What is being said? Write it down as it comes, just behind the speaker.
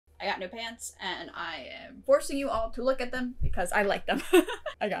I got new pants and I am forcing you all to look at them because I like them.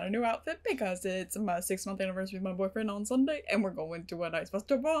 I got a new outfit because it's my 6-month anniversary with my boyfriend on Sunday and we're going to a nice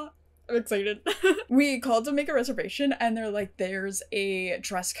restaurant. I'm excited. We called to make a reservation and they're like, there's a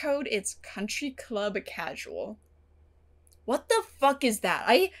dress code. It's country club casual. What the fuck is that?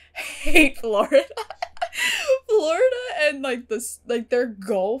 I hate Florida. Florida and like this, like their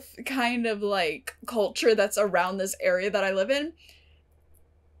Gulf kind of like culture that's around this area that I live in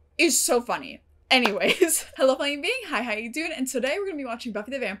is so funny. Anyways, hello Flying Being, hi, how you doing? And today we're gonna be watching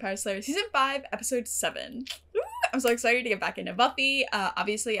Buffy the Vampire Slayer Season 5, Episode 7. Woo! I'm so excited to get back into Buffy.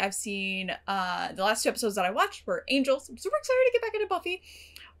 Obviously I've seen the last 2 episodes that I watched were Angels. I'm super excited to get back into Buffy.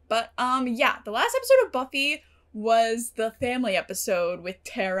 But yeah, the last episode of Buffy was the family episode with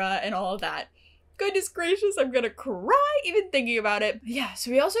Tara and all of that. Goodness gracious, I'm gonna cry even thinking about it. Yeah, so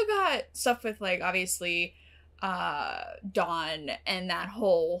we also got stuff with like obviously Dawn and that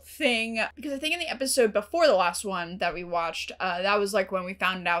whole thing, because I think in the episode before the last one that we watched, that was like when we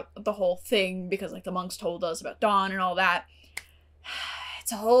found out the whole thing, because like the monks told us about Dawn and all that.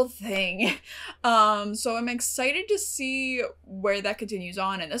 It's a whole thing. So I'm excited to see where that continues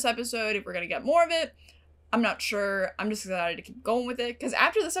on in this episode, if we're gonna get more of it. I'm not sure. I'm just excited to keep going with it, because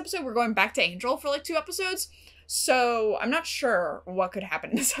after this episode we're going back to Angel for like 2 episodes, so I'm not sure what could happen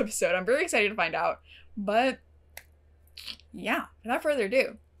in this episode. I'm very excited to find out. But yeah, without further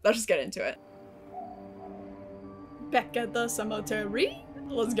ado, let's just get into it. Back at the cemetery,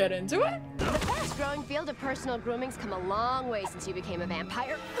 let's get into it. The fast-growing field of personal grooming's come a long way since you became a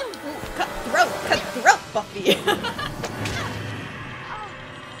vampire. Cut throat, Buffy.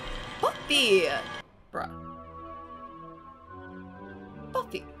 Buffy, bruh.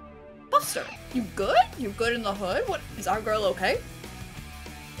 Buffy, Buster, you good? You good in the hood? What is our girl okay?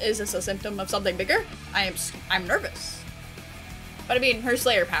 Is this a symptom of something bigger? I'm nervous. But I mean, her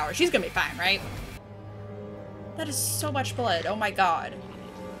Slayer power, she's gonna be fine, right? That is so much blood, oh my god.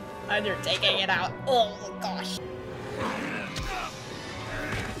 And you're taking it out. Oh gosh.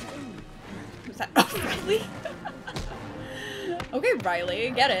 Who's that? Oh, Riley? Okay,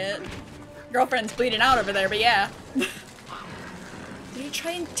 Riley, get it. Girlfriend's bleeding out over there, but yeah. Did you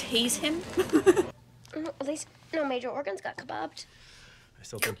try and tase him? At least no major organs got kebabbed. I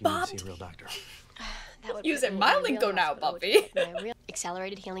still think you need to see a real doctor. That would Using my lingo now, Buffy. My real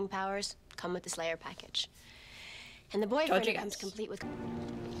accelerated healing powers come with the Slayer package. And the boyfriend comes complete with...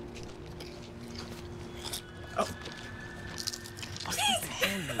 Oh.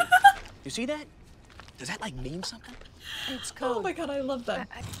 You see that? Does that like mean something? It's code. Oh my god, I love that.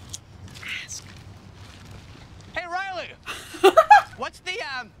 Ask. Hey, Riley! What's the,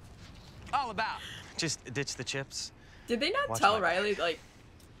 all about? Just ditch the chips. Did they not Watch tell my Riley, like,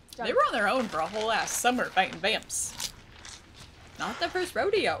 they were on their own for a whole ass summer fighting vamps? Not their first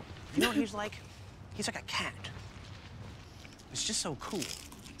rodeo. You know what he's like? He's like a cat. It's just so cool.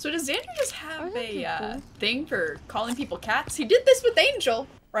 So does Xander just have a thing for calling people cats? He did this with Angel,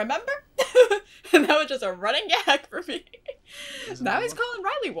 remember? And that was just a running gag for me. Now he's calling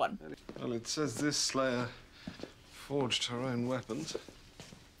Riley one. Well, it says this Slayer forged her own weapons.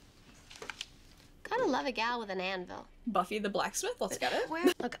 Gotta love a gal with an anvil. Buffy the blacksmith, let's get it.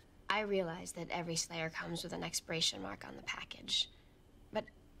 Look, I realize that every Slayer comes with an expiration mark on the package. But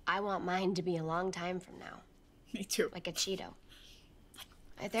I want mine to be a long time from now. Me too. Like a Cheeto.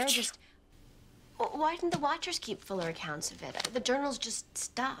 They're just... Why didn't the Watchers keep fuller accounts of it? The journals just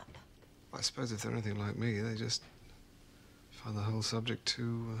stop. I suppose if they're anything like me, they just find the whole subject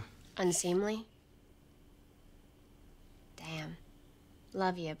too... Unseemly? Damn.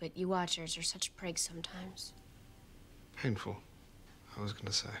 Love you, but you Watchers are such prigs sometimes. painful, I was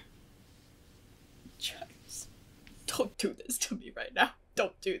gonna say. James, don't do this to me right now.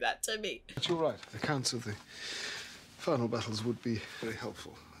 Don't do that to me. But you're right. Accounts of the final battles would be very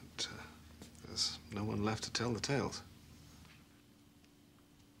helpful. But there's no one left to tell the tales.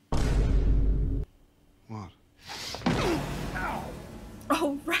 What?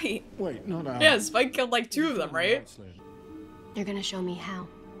 Oh, right. Wait, no, no. Yeah, S5e killed like 2 of them, right? They're gonna show me how.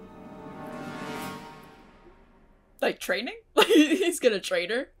 Like training? He's gonna train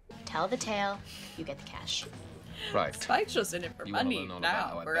her? Tell the tale, you get the cash. Right. S5e's just in it for money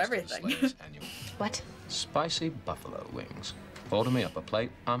now, for everything. What? Spicy buffalo wings. Order me up a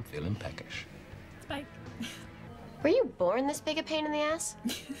plate. I'm feeling peckish. S5e. Were you born this big a pain in the ass?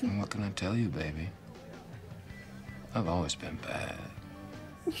 And what can I tell you, baby? I've always been bad.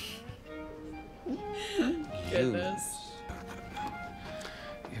 Goodness.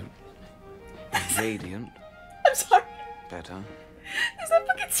 You're radiant. I'm sorry. Better. Is that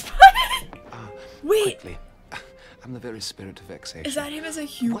fucking S5e? Wait. Quickly. I'm the very spirit of vexation. Is that him as a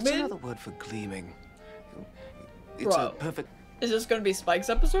human? What's another word for gleaming? It's Bro. a perfect... Is this gonna be Spike's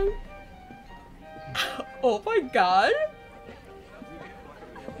episode? Oh my god.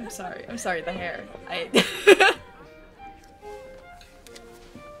 I'm sorry, the hair.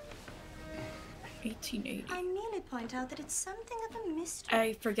 1880. I merely point out that it's something of a mystery.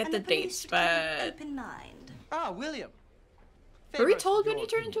 I forget and the police dates, should keep an but open mind. Ah, William. were we Favourite told of when your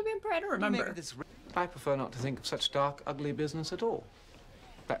he turned into a opinion. vampire? I don't What do you make remember. of this I prefer not to think of such dark, ugly business at all.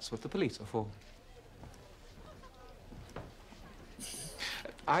 That's what the police are for.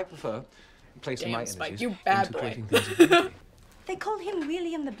 I prefer placing Damn, my Spike, energies you bad into boy. creating things of beauty. They call him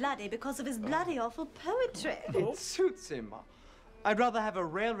William the Bloody because of his bloody awful poetry. It suits him. I'd rather have a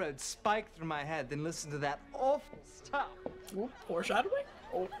railroad spike through my head than listen to that awful stuff. Ooh, foreshadowing?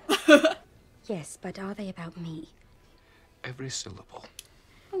 Oh. Yes, but are they about me? Every syllable.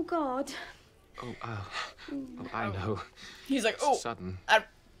 Oh, God. Oh, I know. He's like, It's oh, sudden. I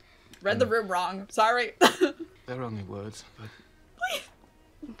read the room wrong. Sorry. They're only words, but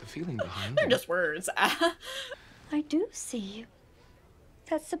the feeling behind They're them. just words. I do see you.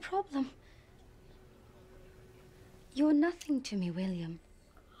 That's the problem. You're nothing to me, William.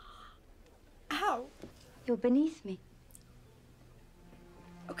 Ow. You're beneath me.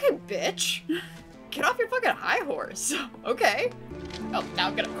 Okay, bitch. Get off your fucking high horse. Okay. Oh, now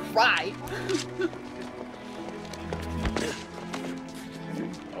I'm gonna cry.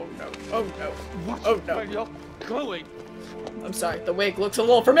 Oh no. Oh no. Oh no. You're going. I'm sorry. The wig looks a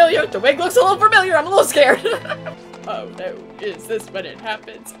little familiar. The wig looks a little familiar. I'm a little scared. Oh no. Is this when it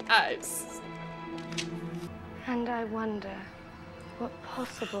happens? And I wonder what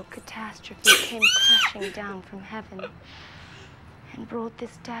possible catastrophe came crashing down from heaven and brought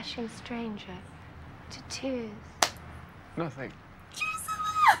this dashing stranger to tears. Nothing.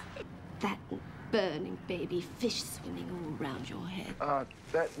 That burning baby fish swimming all around your head.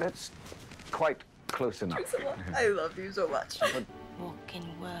 That's quite close enough. I love you so much. Walk in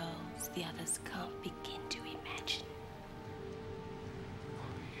worlds the others can't begin to imagine.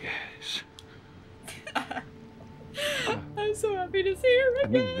 Yes. I'm so happy to see her I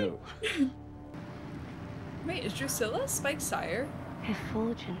mean, again. no. Wait, is Drusilla Spike's sire?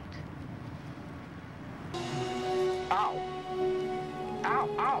 Effulgent. Ow! Ow!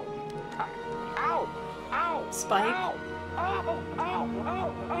 Ow! Ow! Ow! Spike? Ow! Ow! Ow!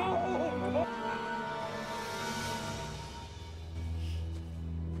 Ow! Ow!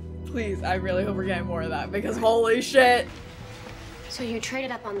 Please, I really hope we're getting more of that because holy shit. So you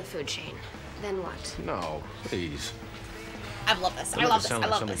traded up on the food chain. Then what? No, please. I love this. I Don't love make it this. sound I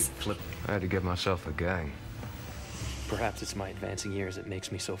like love somebody this. could flip. I had to give myself a gang. Perhaps it's my advancing years that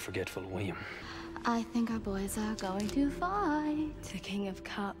makes me so forgetful of William. I think our boys are going to fight. The King of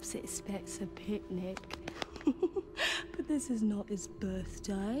Cups expects a picnic. But this is not his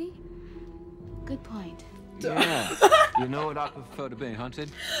birthday. Good point. Yeah. You know what I prefer to being hunted?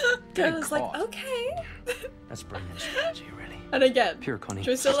 I was like, okay. That's brilliant strategy, really. And again, Pure cunning.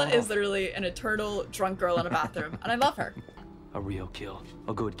 Drusilla is literally an eternal drunk girl in a bathroom, and I love her. A real kill.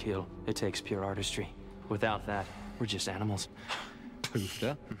 A good kill. It takes pure artistry. Without that, we're just animals.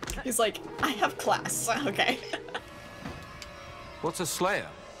 Poofda. He's like, I have class. Okay. What's a slayer?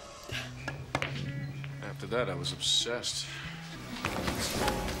 After that, I was obsessed.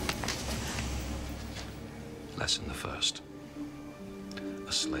 Lesson the first.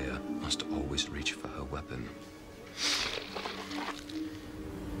 A slayer must always reach for her weapon.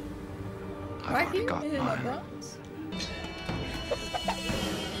 I've Right already here got in the mine. Bronx.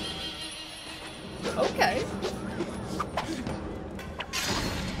 Okay.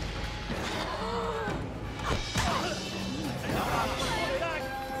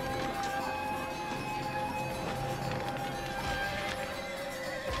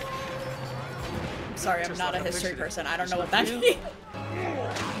 Sorry, I'm not a history person. I don't know what that means.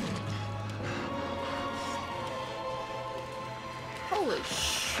 Holy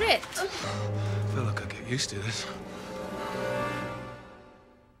shit. I feel like I get used to this.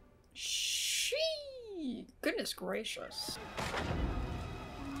 She. Goodness gracious.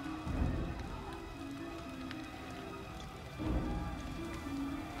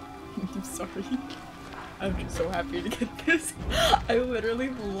 I'm sorry. I'm just so happy to get this. I literally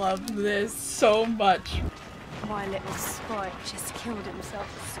love this so much. My little Spike just killed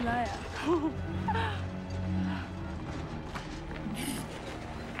himself a slayer.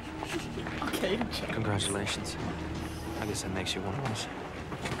 Okay, Congratulations. I guess that makes you one of us.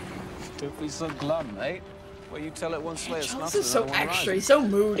 Don't be so glum, mate. Well, you tell it one Slayer Charles snuffs is so another one extra. He's rises. so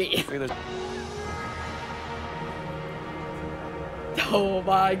moody. Look at this. Oh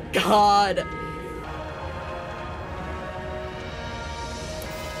my god.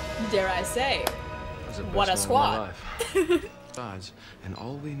 Dare I say, That's the what a best night of my squad. life. Besides, and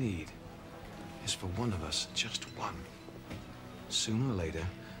all we need is for one of us, just one, sooner or later,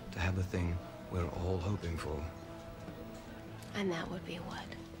 to have the thing we're all hoping for. And that would be what?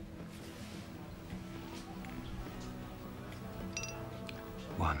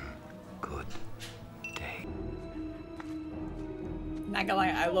 One good day. Not gonna lie,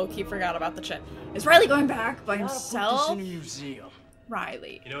 I low-key forgot about the chick. Is Riley going back by himself? Put this in a museum.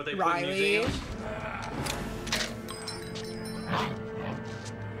 Riley. You know what they Riley. put in museums?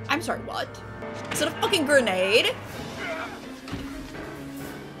 I'm sorry, what? Is it a fucking grenade?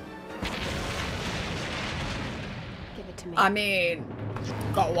 Give it to me. I mean,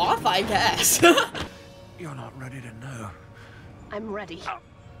 go off, I guess. You're not ready to know. I'm ready.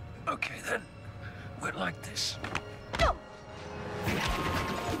 Okay then. We're like this. No!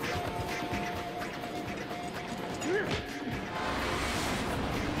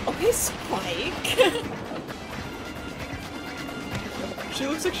 Okay, Spike. She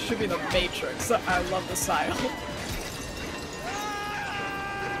looks like she should be in the Matrix. I love the style.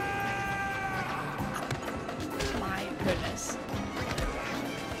 My goodness.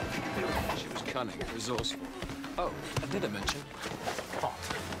 She was cunning, resourceful. Oh, I didn't mention. Hot.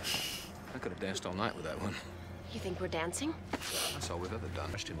 I could have danced all night with that one. You think we're dancing? That's all we've ever done.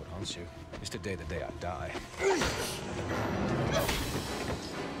 Question what haunts you. It's today the day I die.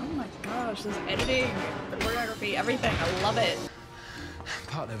 Oh my gosh, this editing, the choreography, everything. I love it.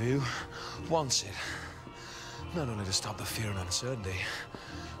 Part of you wants it. Not only to stop the fear and uncertainty,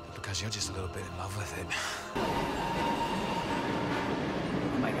 but because you're just a little bit in love with it.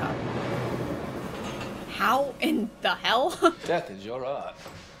 Oh my god. How in the hell? Death is your art.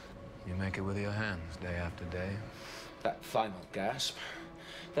 You make it with your hands, day after day. That final gasp,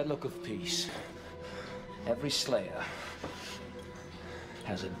 that look of peace. Every slayer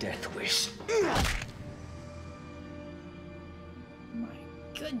has a death wish. My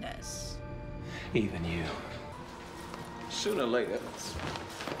goodness. Even you. Sooner or later,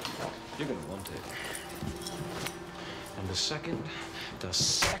 you're gonna want it. And the second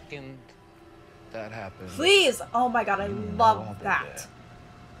that happens... Please! Oh my god, I I'll love be that. there.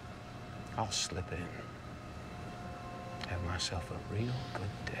 I'll slip in. Have myself a real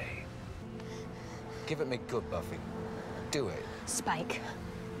good day. Give it me good, Buffy. Do it. Spike.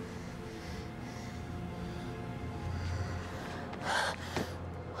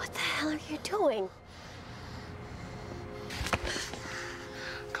 What the hell are you doing?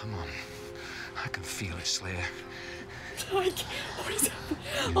 Come on. I can feel it, Slayer. What is that?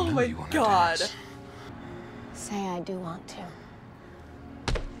 You Oh know my you wanna god. dance. Say I do want to.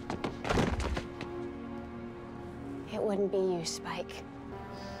 It wouldn't be you, Spike.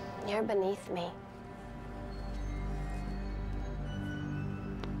 You're beneath me.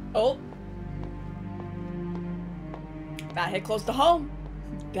 Oh. That hit close to home.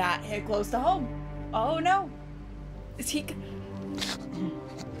 That hit close to home. Oh no. Is he...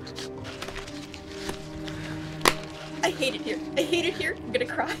 I hate it here. I hate it here. I'm gonna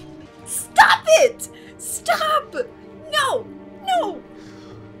cry. Stop it! Stop! No! No!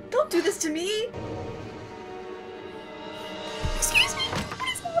 Don't do this to me! Excuse me! What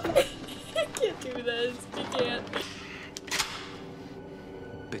is happening? I can't do this. I can't.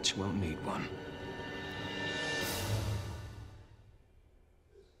 Bitch won't need one.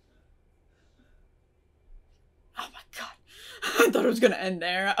 Oh my god. I thought it was gonna end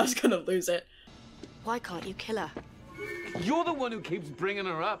there. I was gonna lose it. Why can't you kill her? You're the one who keeps bringing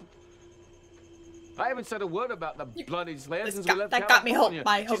her up. I haven't said a word about the bloody slayer since we left That got me California.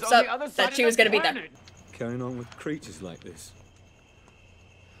 my She's hopes on the up other that side she of was the gonna be there. planet. Carrying on with creatures like this.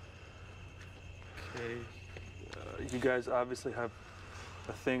 Okay, you guys obviously have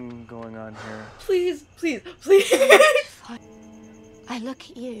a thing going on here. Please, please, please. I look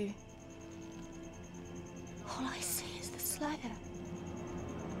at you. All I see is the Slayer.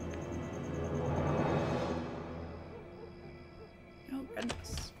 Oh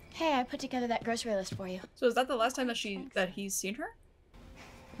goodness. Hey, I put together that grocery list for you. So is that the last time that he's seen her?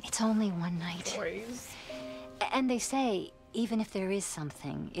 It's only one night. Boys. And they say, even if there is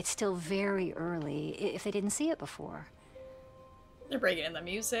something, it's still very early if they didn't see it before. They're breaking in the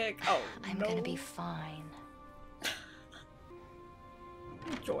music. Oh, I'm no. gonna be fine.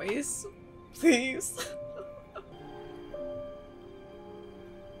 Joyce, please.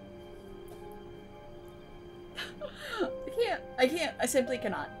 I can't. I simply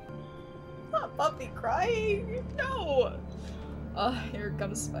cannot. Not Buffy crying. No. Oh, here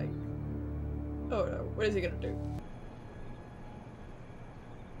comes Spike. Oh no, what is he gonna do?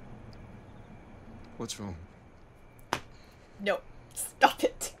 What's wrong? No, stop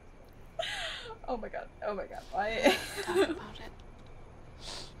it. Oh my god. Oh my god. Why? Talk about it.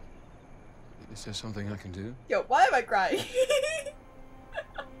 Is there something I can do? Yo, why am I crying?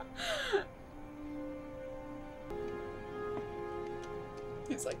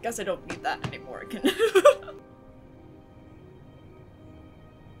 He's like, guess I don't need that anymore. I can.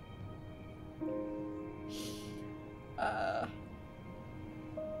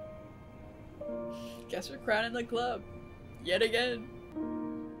 Guess we're crowning the club. Yet again.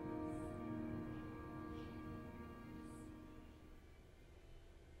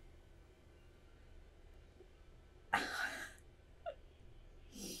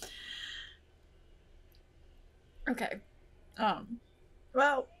 Okay.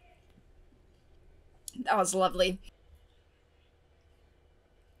 Well, that was lovely.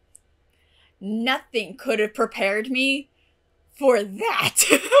 Nothing could have prepared me for that.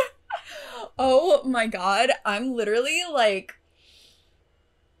 Oh my god, I'm literally like,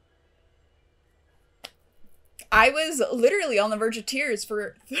 I was literally on the verge of tears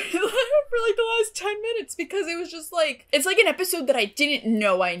for like the last 10 minutes because it was just like, it's like an episode that I didn't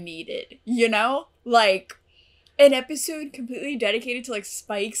know I needed, you know? Like, an episode completely dedicated to like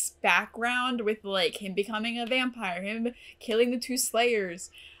Spike's background with like him becoming a vampire, him killing the two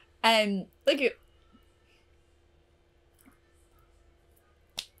slayers, and like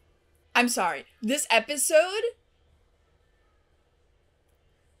I'm sorry, this episode,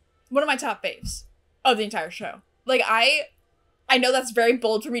 one of my top faves of the entire show. Like I know that's very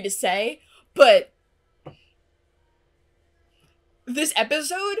bold for me to say, but this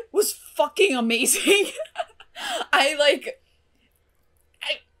episode was fucking amazing. I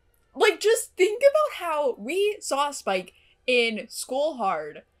just think about how we saw Spike in School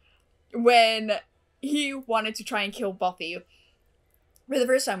Hard when he wanted to try and kill Buffy for the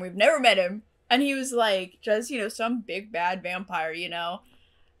first time. We've never met him, and he was like just, you know, some big bad vampire, you know.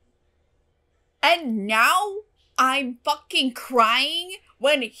 And now I'm fucking crying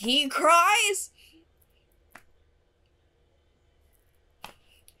when he cries.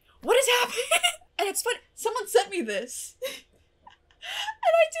 What is happening? And it's funny, someone sent me this. And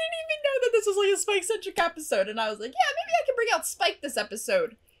I didn't even know that this was like a Spike-centric episode. And I was like, yeah, maybe I can bring out Spike this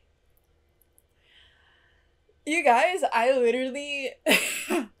episode. You guys, I literally...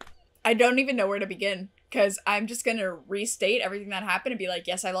 I don't even know where to begin. Because I'm just going to restate everything that happened and be like,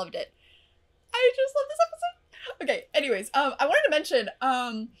 yes, I loved it. I just love this episode. Okay, anyways, I wanted to mention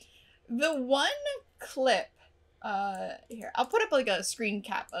the one clip. Here, I'll put up like a screen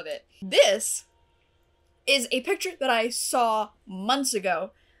cap of it. This is a picture that I saw months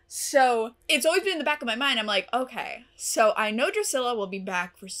ago. So it's always been in the back of my mind. I'm like, okay, so I know Drusilla will be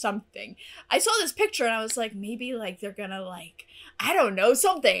back for something. I saw this picture and I was like, maybe like they're gonna like, I don't know,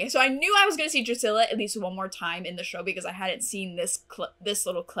 something. So I knew I was gonna see Drusilla at least one more time in the show because I hadn't seen this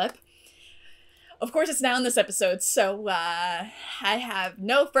little clip. Of course, it's now in this episode, so I have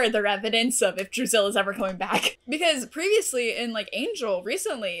no further evidence of if Drusilla's ever coming back. Because previously in, like, Angel,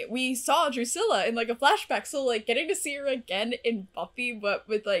 recently, we saw Drusilla in, like, a flashback, so, like, getting to see her again in Buffy, but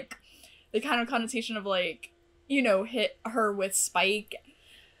with, like, the kind of connotation of, like, you know, hit her with Spike.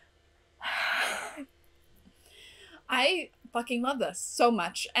 I fucking love this so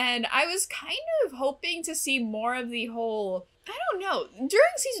much, and I was kind of hoping to see more of the whole... I don't know.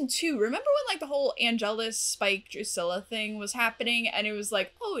 During season 2, remember when like the whole Angelus, Spike, Drusilla thing was happening and it was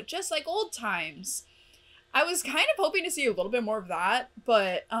like, oh, just like old times. I was kind of hoping to see a little bit more of that,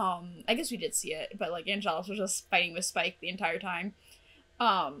 but I guess we did see it, but like Angelus was just fighting with Spike the entire time.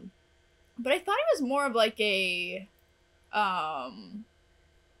 But I thought it was more of like a I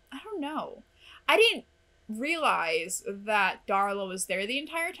don't know. I didn't realize that Darla was there the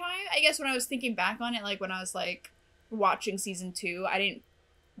entire time. I guess when I was thinking back on it, like when I was like watching season 2, I didn't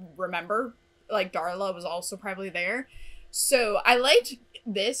remember like Darla was also probably there. So I liked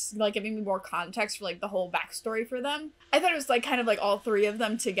this, like giving me more context for like the whole backstory for them. I thought it was like kind of like all three of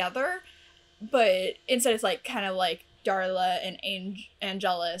them together, but instead it's like kind of like Darla and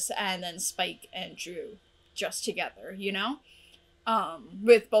Angelus and then Spike and Drew just together, you know?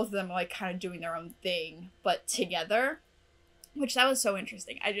 With both of them like kind of doing their own thing, but together, which that was so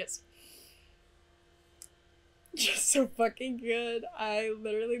interesting. Just so fucking good. I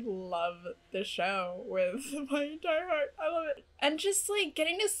literally love the show with my entire heart. I love it. And just like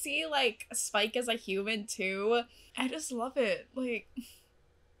getting to see like Spike as a human too. I just love it. Like,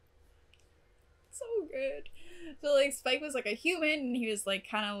 so good. So like Spike was like a human and he was like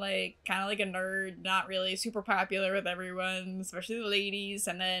kind of like a nerd, not really super popular with everyone, especially the ladies,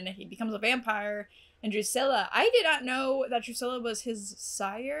 and then he becomes a vampire. And Drusilla, I did not know that Drusilla was his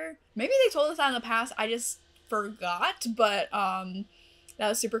sire. Maybe they told us that in the past, I just forgot, but That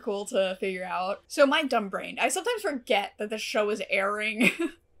was super cool to figure out. So my dumb brain, I sometimes forget that the show is airing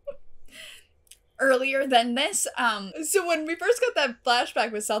earlier than this. So when we first got that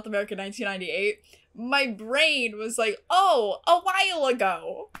flashback with South America 1998, my brain was like, oh, a while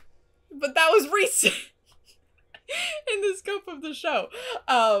ago. But that was recent in the scope of the show.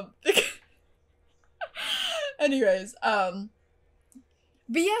 Anyways, but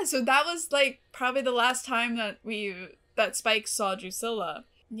yeah, so that was like probably the last time that Spike saw Drusilla.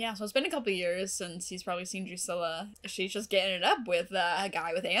 Yeah, so it's been a couple years since he's probably seen Drusilla. She's just getting it up with a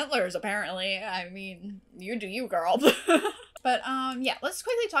guy with antlers, apparently. I mean, you do you, girl. But, yeah, let's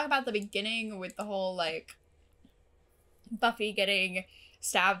quickly talk about the beginning with the whole, like, Buffy getting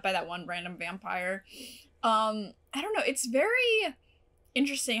stabbed by that one random vampire. I don't know, it's very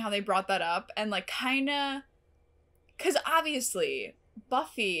interesting how they brought that up, and, like, kinda... Because, obviously,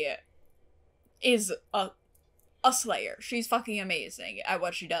 Buffy is a slayer. She's fucking amazing at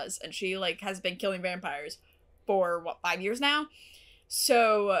what she does, and she, like, has been killing vampires for, what, 5 years now?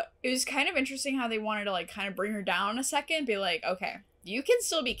 So, it was kind of interesting how they wanted to, like, kind of bring her down a second, be like, okay, you can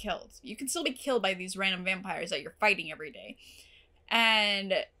still be killed. You can still be killed by these random vampires that you're fighting every day.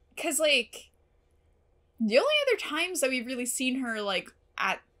 And, because, like, the only other times that we've really seen her, like,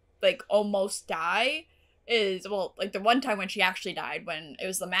 almost die is, well, like, the one time when she actually died, when it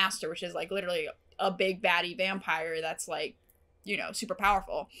was the Master, which is, like, literally a big baddie vampire that's, like, you know, super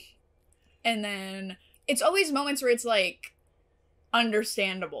powerful. And then it's always moments where it's, like,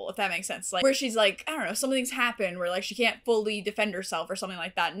 understandable, if that makes sense. Like, where she's, like, I don't know, something's happened where, like, she can't fully defend herself or something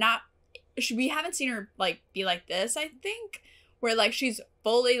like that. We haven't seen her, like, be like this, I think. Where, like, she's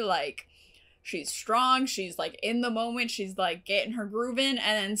fully, like, she's strong, she's, like, in the moment, she's, like, getting her groove in,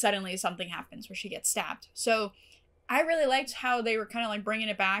 and then suddenly something happens where she gets stabbed. So, I really liked how they were kind of, like, bringing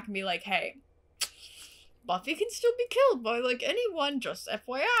it back and be like, hey, Buffy can still be killed by, like, anyone, just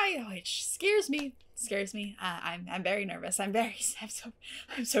FYI, which scares me. I'm very nervous. I'm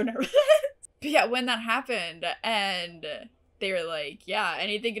so nervous. But yeah, when that happened, and they were like, yeah,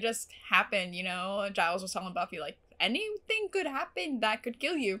 anything could just happen, you know? Giles was telling Buffy, like, anything could happen that could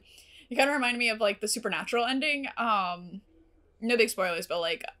kill you. It kind of reminded me of, like, the Supernatural ending. No big spoilers, but,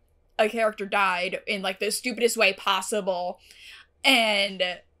 like, a character died in, like, the stupidest way possible. And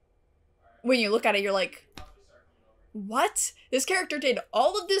when you look at it, you're like, what? This character did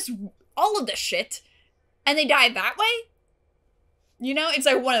all of this shit, and they died that way? You know, it's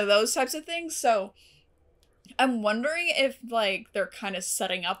like one of those types of things. So I'm wondering if, like, they're kind of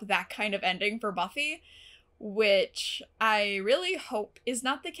setting up that kind of ending for Buffy, which I really hope is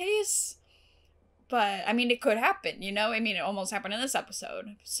not the case. But, I mean, it could happen, you know? I mean, it almost happened in this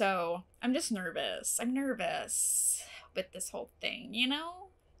episode. So I'm just nervous. I'm nervous with this whole thing, you know?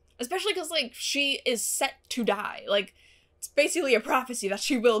 Especially because, like, she is set to die. Like, it's basically a prophecy that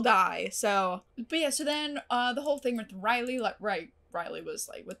she will die, so... But yeah, so then, the whole thing with Riley, like, Riley was,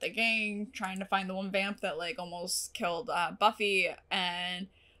 like, with the gang, trying to find the one vamp that, like, almost killed, Buffy, and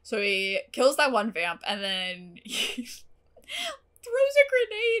so he kills that one vamp, and then he throws a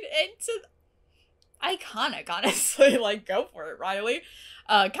grenade into... Iconic, honestly, like, go for it, Riley.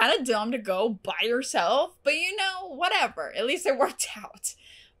 Kind of dumb to go by yourself, but, you know, whatever. At least it worked out.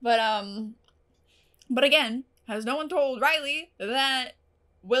 But again, has no one told Riley that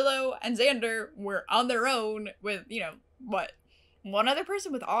Willow and Xander were on their own with, you know, what? One other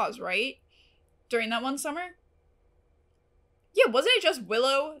person with Oz, right? During that one summer? Yeah, wasn't it just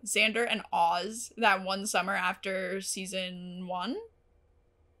Willow, Xander, and Oz that one summer after season 1?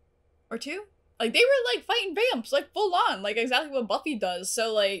 Or 2? Like, they were, like, fighting vamps, like, full on, like, exactly what Buffy does,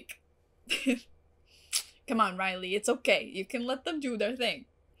 so, like... Come on, Riley, it's okay. You can let them do their thing.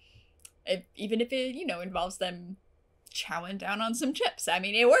 Even if it, you know, involves them chowing down on some chips. I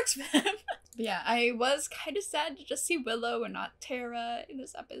mean, it works for them. But yeah, I was kind of sad to just see Willow and not Tara in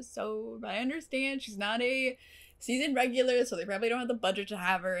this episode. I understand she's not a season regular, so they probably don't have the budget to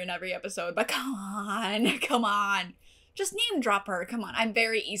have her in every episode. But come on. Just name drop her. Come on, I'm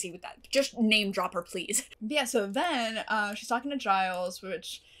very easy with that. Just name drop her, please. But yeah, so then she's talking to Giles,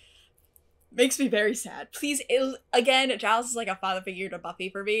 which makes me very sad. Please, again, Giles is like a father figure to Buffy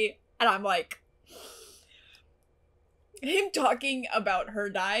for me. And I'm like, him talking about her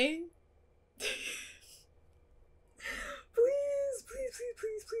dying. Please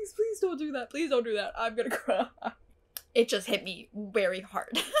don't do that. Please don't do that. I'm gonna cry. It just hit me very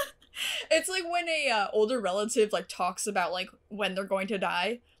hard. It's like when a older relative, like, talks about, like, when they're going to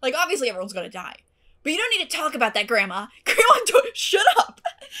die. Like, obviously everyone's gonna die. But you don't need to talk about that, Grandma. Grandma, shut up!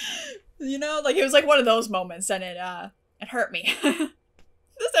 You know? Like, it was like one of those moments, and it hurt me.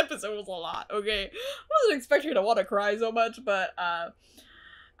 This episode was a lot, okay? I wasn't expecting to want to cry so much, but,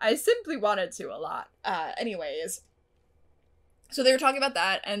 I simply wanted to a lot. Anyways. So they were talking about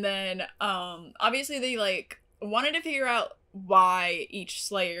that, and then, obviously they, like, wanted to figure out why each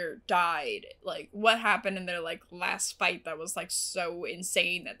Slayer died. Like, what happened in their, like, last fight that was, like, so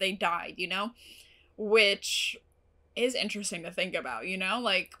insane that they died, you know? Which is interesting to think about, you know?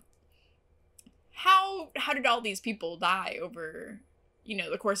 Like, how did all these people die over, you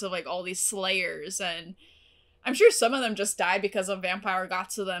know, the course of, like, all these Slayers? And I'm sure some of them just died because a vampire got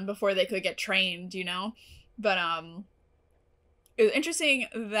to them before they could get trained, you know? But, it was interesting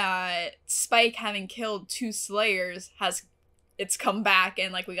that Spike, having killed 2 Slayers, it's come back,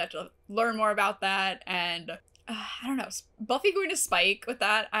 and, like, we got to learn more about that, and, I don't know, Buffy going to Spike with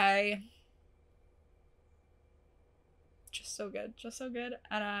that, just so good,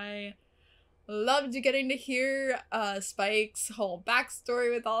 and I loved getting to hear, Spike's whole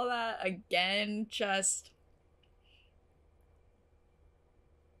backstory with all that, again, just,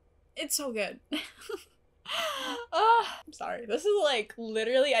 it's so good. I'm sorry. This is like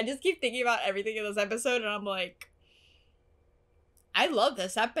literally, I just keep thinking about everything in this episode, and I'm like, I love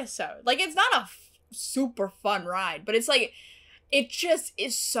this episode. Like, it's not a super fun ride, but it's like, it just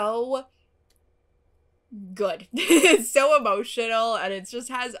is so good. It's so emotional, and it just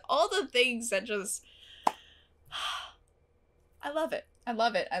has all the things that just, I love it. I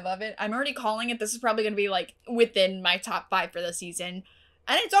love it. I'm already calling it. This is probably going to be like within my top 5 for the season.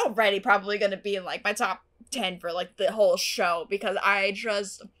 And it's already probably going to be in like my top 10 for like the whole show, because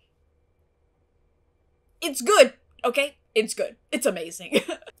it's good, okay? It's good. It's amazing.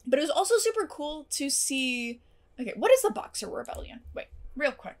 But it was also super cool to see, okay, what is the Boxer Rebellion? Wait,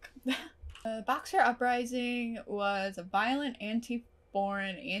 real quick. The Boxer Uprising was a violent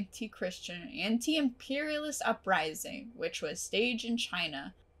anti-foreign, anti-Christian, anti-imperialist uprising, which was staged in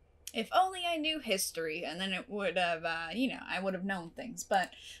China. If only I knew history, and then it would have, you know, I would have known things,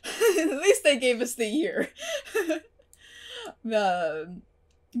 but at least they gave us the year.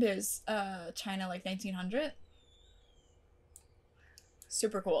 There's, China, like, 1900.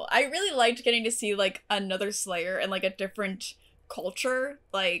 Super cool. I really liked getting to see, like, another Slayer and, like, a different culture.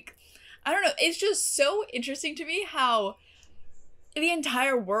 Like, I don't know, it's just so interesting to me how in the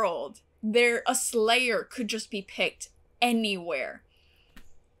entire world, a Slayer could just be picked anywhere.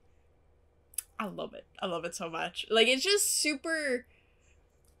 I love it. I love it so much. Like, it's just super,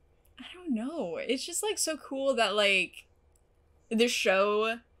 I don't know. It's just, like, so cool that, like, this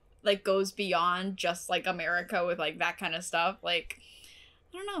show, like, goes beyond just, like, America with, like, that kind of stuff. Like,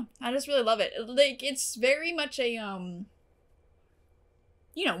 I don't know. I just really love it. Like, it's very much a,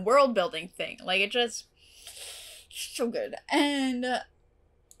 you know, world-building thing. Like, it just, so good. And,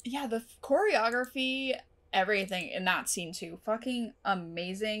 yeah, the choreography, everything in that scene, too. Fucking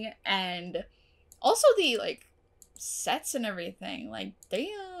amazing. And also the, like, sets and everything. Like,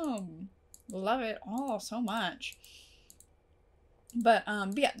 damn. Love it all so much. But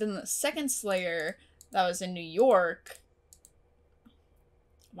yeah, then the second Slayer that was in New York.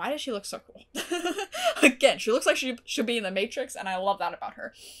 Why does she look so cool? Again, she looks like she should be in the Matrix, and I love that about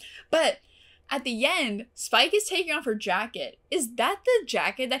her. But at the end, Spike is taking off her jacket. Is that the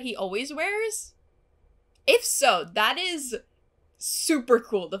jacket that he always wears? If so, that is super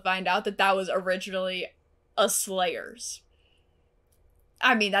cool to find out that that was originally a Slayer's.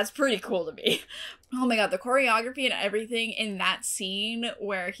 I mean, that's pretty cool to me. Oh my god, the choreography and everything in that scene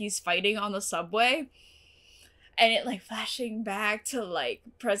where he's fighting on the subway, and it, like, flashing back to, like,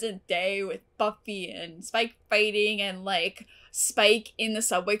 present day with Buffy and Spike fighting, and, like, Spike in the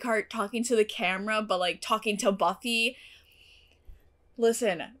subway cart talking to the camera, but, like, talking to Buffy.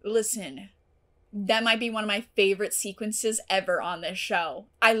 Listen. That might be one of my favorite sequences ever on this show.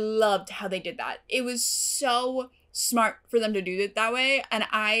 I loved how they did that. It was so smart for them to do it that way, and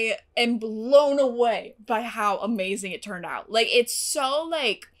I am blown away by how amazing it turned out. Like, it's so,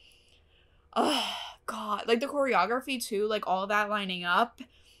 like, oh god, like, the choreography too, like, all that lining up,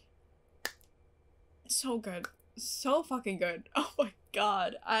 so good, so fucking good. Oh my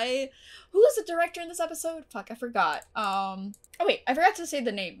god. Who was the director in this episode? Fuck, I forgot. Oh wait, I forgot to say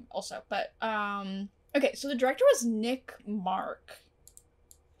the name also, but okay, so the director was Nick Mark.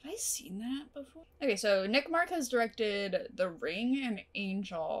 Have I seen that before? Okay, so Nick Mark has directed The Ring and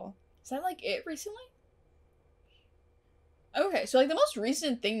Angel. Is that, like, it recently? Okay, so, like, the most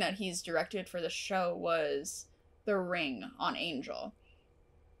recent thing that he's directed for the show was The Ring on Angel.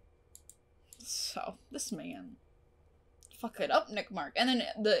 So, this man. Fuck it up, Nick Mark. And then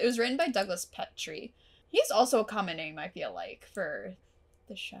it was written by Douglas Petrie. He's also a common name, I feel like, for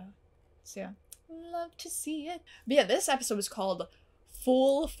the show. So, yeah. Love to see it. But yeah, this episode was called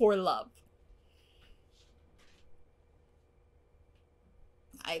Fool for Love.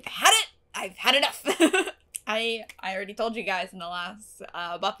 I've had it. I've had enough. I already told you guys in the last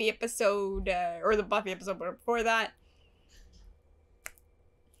Buffy episode, or the Buffy episode before that.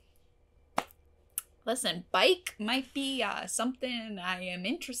 Listen, Spike might be something I am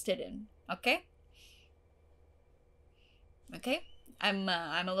interested in. Okay. Okay. I'm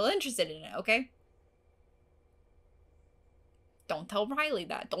a little interested in it. Okay. Don't tell Riley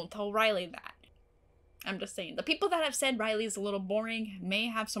that. Don't tell Riley that. I'm just saying. The people that have said Riley's a little boring may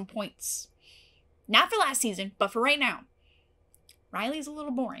have some points. Not for last season, but for right now. Riley's a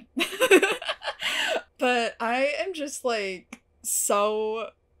little boring. But I am just like so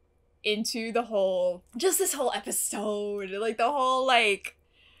into the whole, just this whole episode. Like the whole like...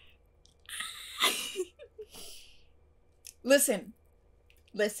 Listen.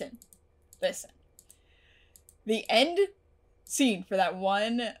 The end scene for that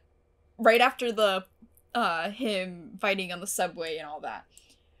one, right after the him fighting on the subway and all that.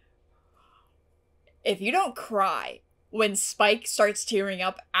 If you don't cry when Spike starts tearing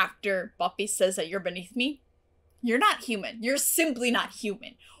up after Buffy says that you're beneath me, you're not human. You're simply not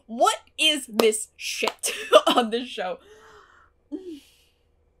human. What is this shit on this show?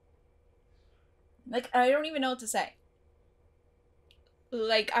 Like, I don't even know what to say.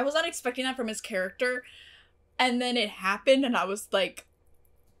 Like, I was not expecting that from his character, and then it happened, and I was like,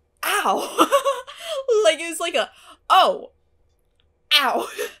 ow! Like, it was like a, oh, ow.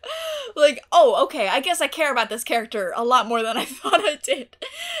 Like, oh, okay, I guess I care about this character a lot more than I thought I did.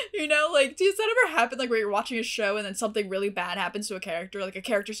 You know, like, does that ever happen, like, where you're watching a show and then something really bad happens to a character, like a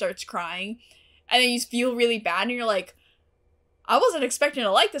character starts crying, and then you feel really bad, and you're like, I wasn't expecting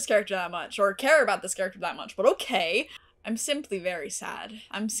to like this character that much, or care about this character that much, but okay. I'm simply very sad.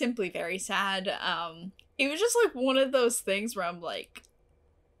 It was just, like, one of those things where I'm like,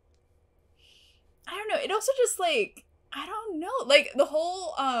 I don't know, it also just, like, I don't know, like, the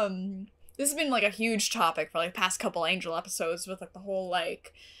whole, this has been, like, a huge topic for, like, past couple Angel episodes with, like, the whole,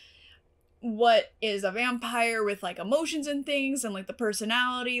 like, what is a vampire with, like, emotions and things, and, like, the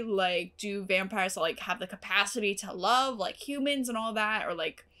personality, like, do vampires, like, have the capacity to love, like, humans and all that, or,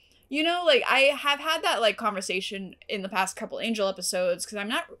 like, you know, like, I have had that, like, conversation in the past couple Angel episodes, because I'm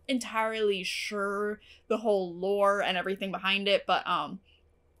not entirely sure the whole lore and everything behind it, but,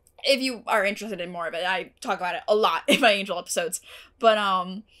 if you are interested in more of it, I talk about it a lot in my Angel episodes, but,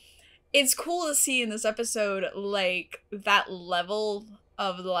 it's cool to see in this episode, like, that level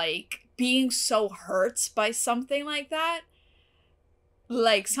of, like, being so hurt by something like that,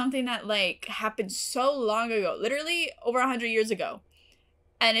 like, something that, like, happened so long ago, literally over 100 years ago.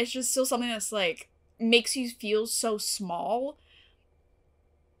 And it's just still something that's, like, makes you feel so small.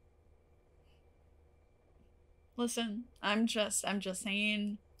 Listen, I'm just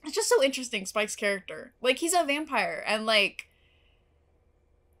saying. It's just so interesting, Spike's character. Like, he's a vampire, and, like,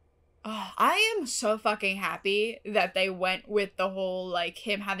 I am so fucking happy that they went with the whole, like,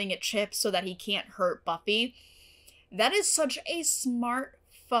 him having a chip so that he can't hurt Buffy. That is such a smart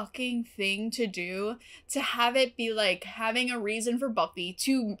fucking thing to do, to have it be like having a reason for Buffy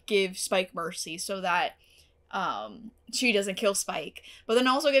to give Spike mercy so that she doesn't kill Spike, but then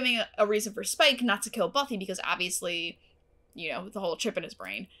also giving a reason for Spike not to kill Buffy because obviously, you know, the whole chip in his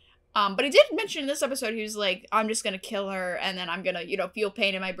brain. But he did mention in this episode, he was like, I'm just gonna kill her and then I'm gonna, you know, feel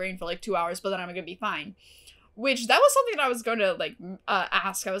pain in my brain for like 2 hours, but then I'm gonna be fine. Which, that was something that I was gonna, like,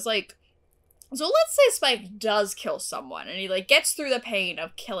 ask. I was like, so let's say Spike does kill someone, and he, like, gets through the pain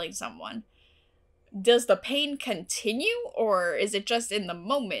of killing someone. Does the pain continue, or is it just in the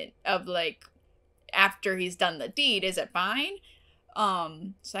moment of, like, after he's done the deed? Is it fine?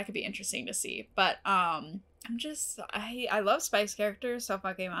 So that could be interesting to see. But, I love Spike's character so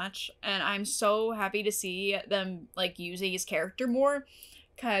fucking much, and I'm so happy to see them, like, using his character more,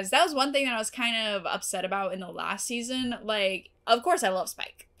 because that was one thing that I was kind of upset about in the last season. Like, of course I love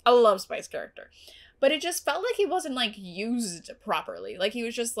Spike. I love Spike's character. But it just felt like he wasn't, like, used properly. Like, he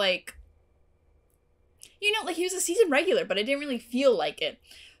was just, like, you know, like, he was a season regular, but it didn't really feel like it.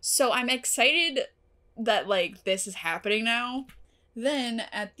 So I'm excited that, like, this is happening now. Then,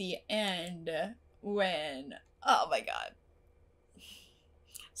 at the end, when, oh my god.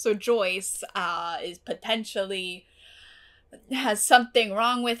 So Joyce, is potentially, has something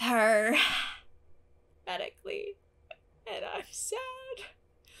wrong with her, medically. And I'm sad.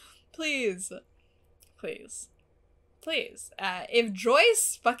 Please, if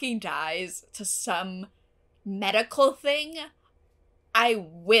Joyce fucking dies to some medical thing, I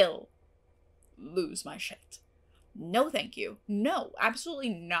will lose my shit. No, thank you. No, absolutely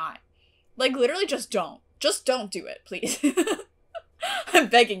not. Like, literally just don't. Just don't do it, please. I'm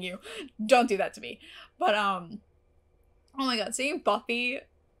begging you. Don't do that to me. But, oh my god, seeing Buffy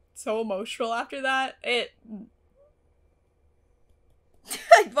so emotional after that. I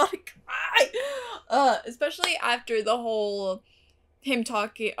want to cry. Especially after the whole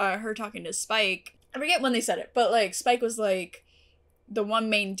her talking to Spike. I forget when they said it, but like Spike was like, the one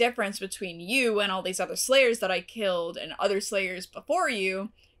main difference between you and all these other Slayers that I killed and other Slayers before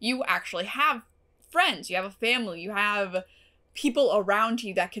you actually have friends, you have a family, you have people around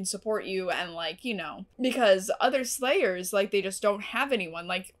you that can support you, and like, you know, because other Slayers, like, they just don't have anyone.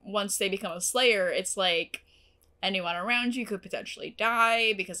 Like, once they become a Slayer, it's like anyone around you could potentially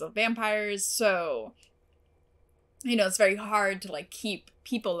die because of vampires, so, you know, it's very hard to like keep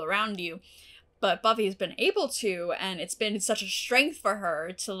people around you. But Buffy's been able to, and it's been such a strength for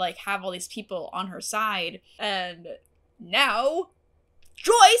her to like have all these people on her side. And now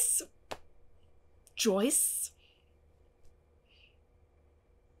Joyce,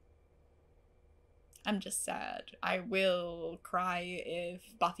 I'm just sad. I will cry if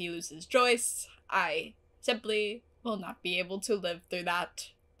Buffy loses Joyce. I simply will not be able to live through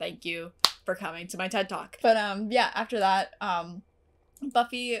that. Thank you for coming to my TED Talk. But yeah, after that,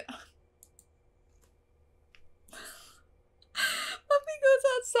 Buffy goes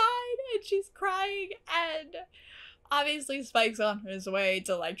outside and she's crying, and obviously Spike's on his way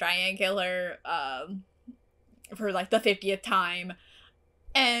to like try and kill her for like the 50th time,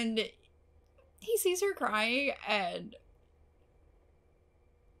 and he sees her crying, and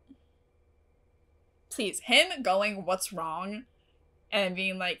please, him going, "What's wrong?" and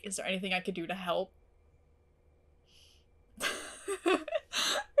being like, "Is there anything I could do to help?"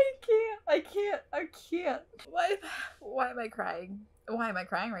 I can't. Why am I crying? Why am I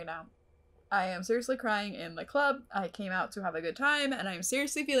crying right now? I am seriously crying in the club. I came out to have a good time, and I'm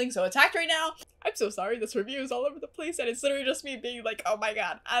seriously feeling so attacked right now. I'm so sorry, this review is all over the place, and it's literally just me being like, oh my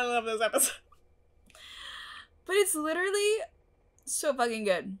god, I love this episode. But it's literally so fucking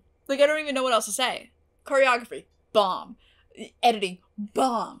good. Like, I don't even know what else to say. Choreography, bomb. Editing,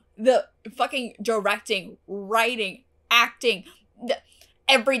 bomb. The fucking directing, writing, acting,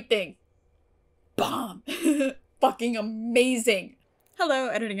 everything, bomb. Fucking amazing. Hello,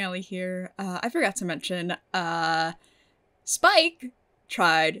 Editing Ellie here. I forgot to mention, Spike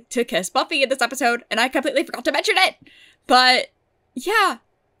tried to kiss Buffy in this episode, and I completely forgot to mention it! But, yeah.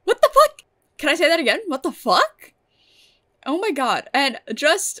 What the fuck? Can I say that again? What the fuck? Oh my god. And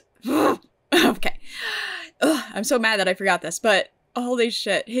just... okay. Ugh, I'm so mad that I forgot this, but holy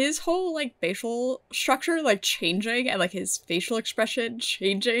shit. His whole, like, facial structure, like, changing, and, like, his facial expression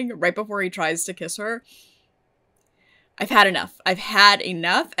changing right before he tries to kiss her. I've had enough. I've had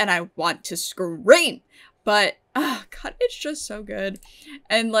enough, and I want to scream. But, oh god, it's just so good.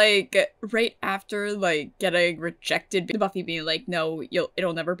 And, like, right after, like, getting rejected, Buffy being like, no,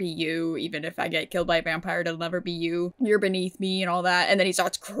 it'll never be you. Even if I get killed by a vampire, it'll never be you. You're beneath me and all that. And then he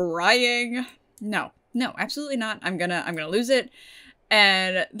starts crying. No, absolutely not. I'm gonna lose it.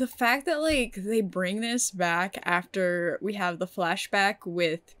 And the fact that, like, they bring this back after we have the flashback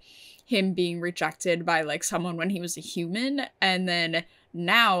with him being rejected by, like, someone when he was a human, and then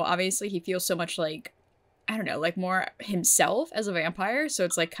now, obviously, he feels so much, like, I don't know, like, more himself as a vampire, so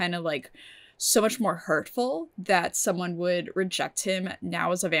it's, like, kind of, like, so much more hurtful that someone would reject him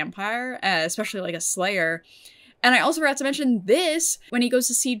now as a vampire, especially, like, a Slayer. And I also forgot to mention this, when he goes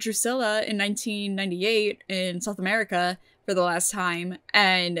to see Drusilla in 1998 in South America for the last time,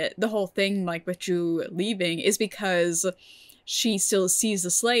 and the whole thing, like, with Drew leaving is because she still sees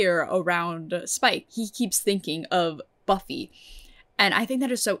the Slayer around Spike. He keeps thinking of Buffy. And I think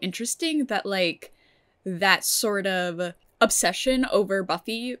that is so interesting that, like, that sort of obsession over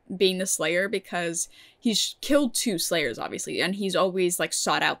Buffy being the Slayer, because he's killed 2 Slayers, obviously, and he's always, like,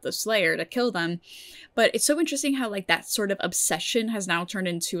 sought out the Slayer to kill them. But it's so interesting how, like, that sort of obsession has now turned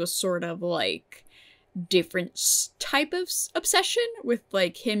into a sort of, like, different type of obsession, with,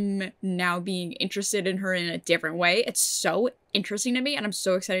 like, him now being interested in her in a different way. It's so interesting to me, and I'm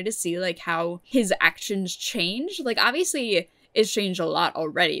so excited to see, like, how his actions change. Like, obviously, it's changed a lot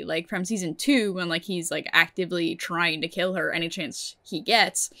already, like, from season 2, when, like, he's, like, actively trying to kill her any chance he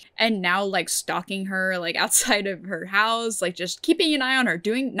gets, and now, like, stalking her, like, outside of her house, like, just keeping an eye on her,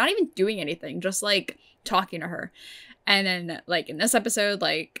 not even doing anything, just, like, talking to her. And then, like, in this episode,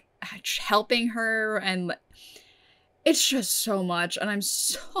 like, helping her, and it's just so much, and I'm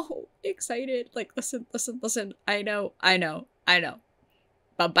so excited. Like, listen, I know,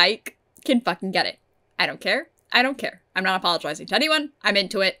 but Bike can fucking get it. I don't care. I'm not apologizing to anyone. I'm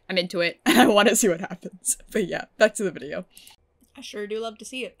into it, and I want to see what happens. But yeah, back to the video. I sure do love to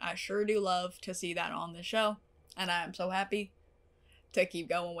see it. I sure do love to see that on the show, and I'm so happy to keep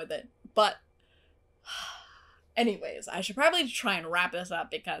going with it. But Anyways, I should probably try and wrap this up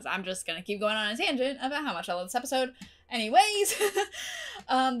because I'm just gonna keep going on a tangent about how much I love this episode. Anyways,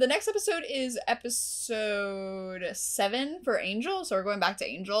 the next episode is episode 7 for Angel, so we're going back to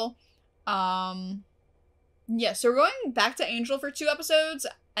Angel. Yeah, so we're going back to Angel for 2 episodes,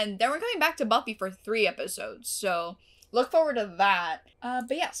 and then we're coming back to Buffy for 3 episodes, so look forward to that.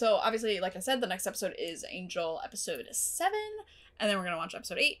 But yeah, so obviously, like I said, the next episode is Angel episode 7, and then we're gonna watch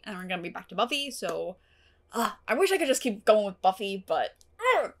episode 8, and we're gonna be back to Buffy, so I wish I could just keep going with Buffy, but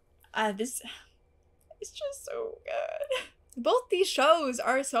this is just so good. Both these shows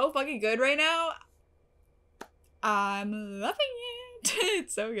are so fucking good right now. I'm loving it.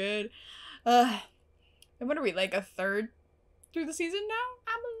 It's so good. And what are we, like a third through the season now?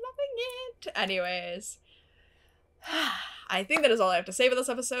 I'm loving it. Anyways, I think that is all I have to say for this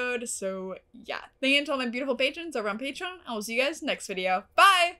episode. So yeah, thank you to all my beautiful patrons over on Patreon. I will see you guys next video. Bye!